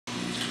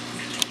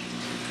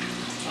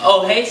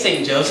Oh, hey,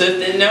 St. Joseph.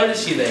 Didn't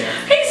notice you there.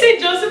 Hey,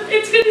 St. Joseph.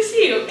 It's good to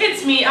see you.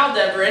 It's me,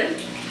 Aldebaran.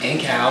 And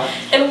Cal.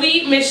 And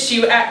we missed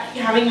you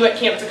having you at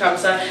Camp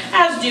Tecumseh,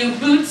 as do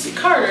Boots,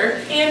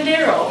 Carter, and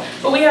Daryl.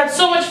 But we had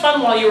so much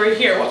fun while you were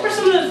here. What were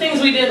some of the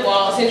things we did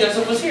while St.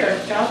 Joseph was here,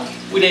 Cal?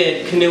 We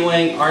did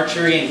canoeing,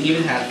 archery, and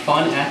even had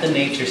fun at the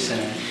Nature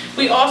Center.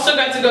 We also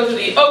got to go through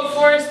the oak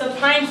forest, the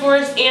pine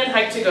forest, and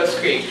hike to Ghost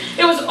Creek.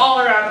 It was all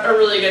around a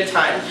really good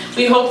time.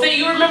 We hope that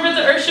you remember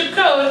the Earthship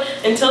code.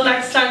 Until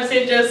next time,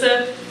 St.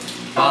 Joseph.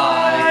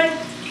 Bye.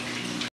 Bye.